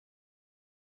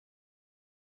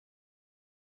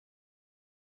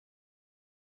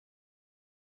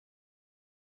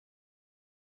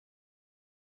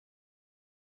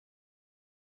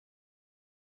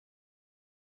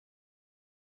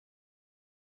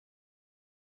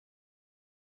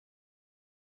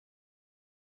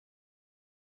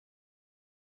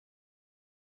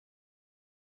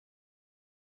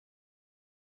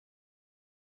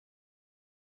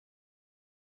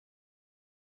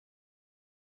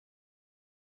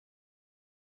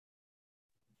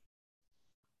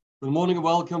Good morning and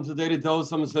welcome to Daily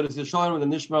Dose of Mesilas Yesharim with the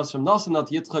Nishmas from Nasanat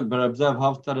Yitzchak Berabzev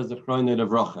Haftar Zechroinei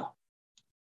Levracha.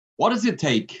 What does it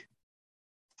take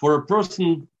for a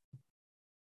person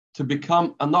to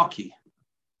become a Naki,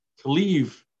 to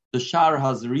leave the Shar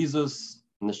HaZerizus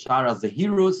and the Shar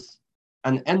HaZehirus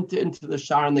and enter into the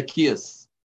Shar HaNekiyas?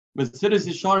 Mesilas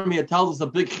Yesharim here tells us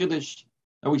a big chiddush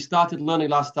that we started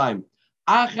learning last time.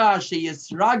 Acha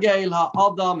sheyisragel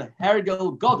ha'adam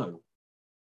hergel godol.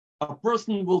 A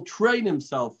person will train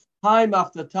himself time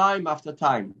after time after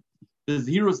time. The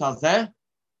Zehirus Hazeh,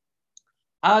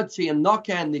 Ad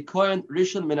she'enoken nikoyen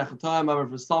rishon min hachatayim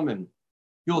ha'mefussamim.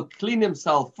 He will clean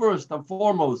himself first and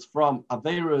foremost from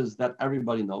averas that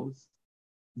everybody knows.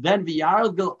 Then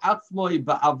v'yargel atzmoi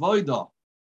ba'avoida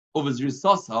of his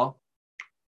risasa.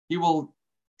 He will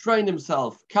train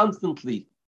himself constantly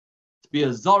to be a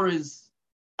zoriz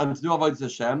and to do avodas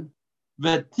Hashem.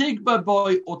 V'tigba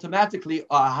boy automatically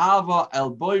ahava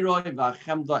el boyroi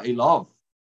v'achemda elov.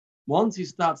 Once he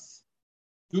starts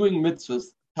doing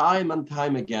mitzvos time and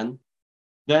time again,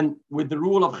 then with the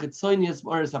rule of chitzonius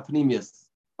maris apnimius,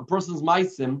 a person's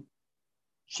maisim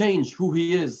change who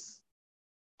he is,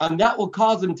 and that will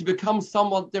cause him to become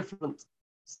somewhat different,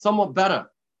 somewhat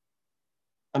better,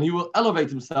 and he will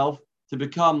elevate himself to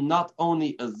become not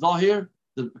only a zahir,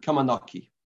 to become a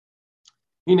naki.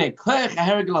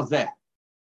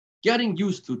 Getting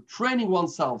used to training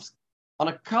oneself on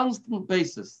a constant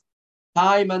basis,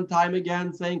 time and time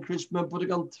again, saying Krishma,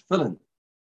 putting on tefillin,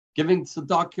 giving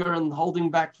tzedakah and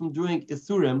holding back from doing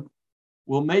isurim,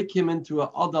 will make him into a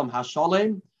adam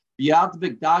hashalem, biyad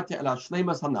b'gdate el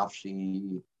hashlemas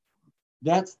hanafshi.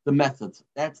 That's the method,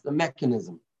 that's the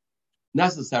mechanism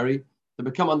necessary to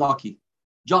become a naki.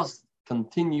 Just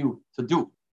continue to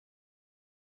do.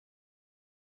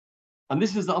 And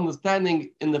this is the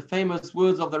understanding in the famous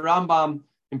words of the Rambam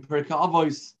in Perek.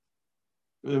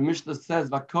 The Mishnah says,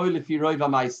 if a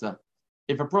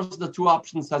person has two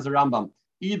options, says the Rambam,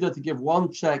 either to give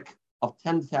one check of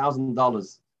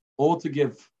 $10,000 or to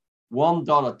give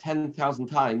 $1 10,000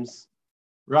 times,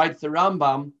 writes the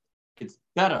Rambam, it's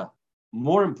better,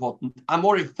 more important, and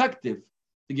more effective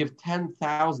to give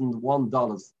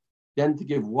 $10,001 than to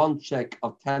give one check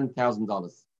of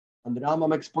 $10,000. And the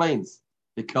Rambam explains,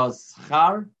 because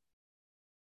schar,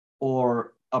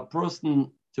 or a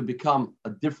person to become a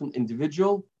different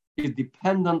individual, is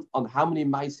dependent on how many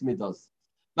maisim he does.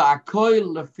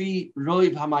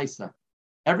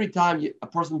 Every time a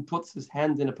person puts his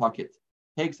hand in a pocket,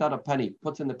 takes out a penny,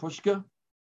 puts in the pushka,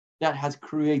 that has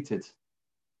created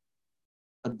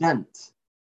a dent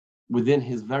within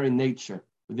his very nature,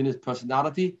 within his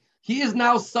personality. He is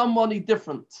now somebody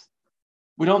different.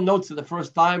 We don't notice it the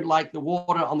first time, like the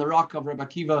water on the rock of Rebbe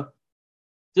Akiva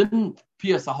didn't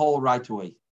pierce a hole right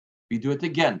away. We do it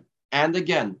again and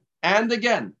again and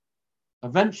again.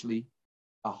 Eventually,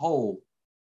 a hole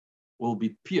will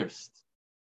be pierced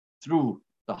through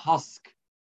the husk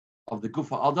of the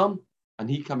Gufa Adam, and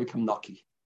he can become Naki.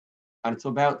 And it's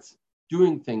about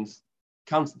doing things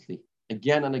constantly,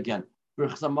 again and again.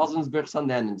 Learning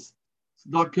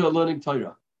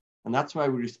Torah. And that's why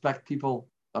we respect people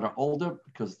that are older,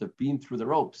 because they've been through the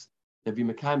ropes. They've been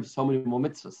mekayim so many more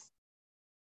mitzvos.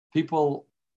 People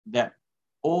that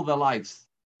all their lives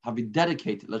have been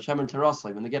dedicated, L'Shem and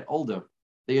Terasai, when they get older,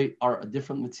 they are a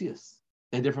different mitzvos.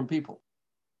 They're different people.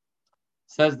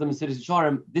 Says the Mesilas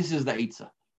Yesharim, this is the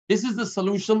Eitzah. This is the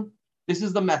solution. This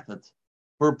is the method.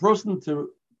 For a person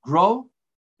to grow,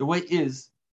 the way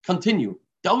is continue.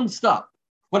 Don't stop.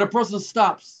 When a person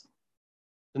stops,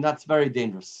 then that's very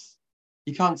dangerous.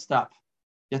 He can't stop.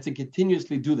 He has to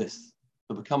continuously do this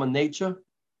to become a nature,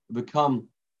 to become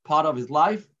part of his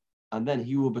life, and then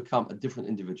he will become a different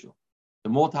individual.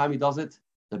 The more time he does it,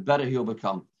 the better he will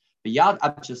become. He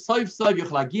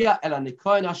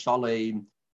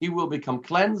will become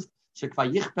cleansed.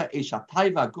 Every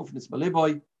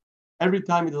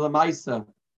time he does a ma'aseh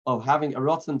of having a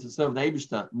rotzen to serve the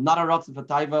Eibishter, not a rotzen for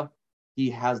taiva, he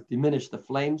has diminished the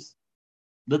flames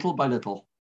little by little.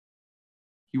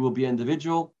 He will be an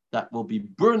individual that will be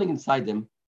burning inside him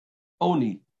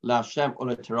only LaHashem or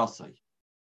LaTerasai.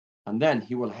 And then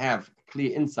he will have a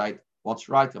clear insight what's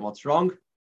right and what's wrong,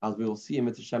 as we will see in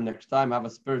Mitzvah Hashem next time. Have a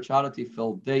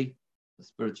spirituality-filled day, a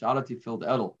spirituality-filled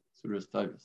Edel, Surah Tovus.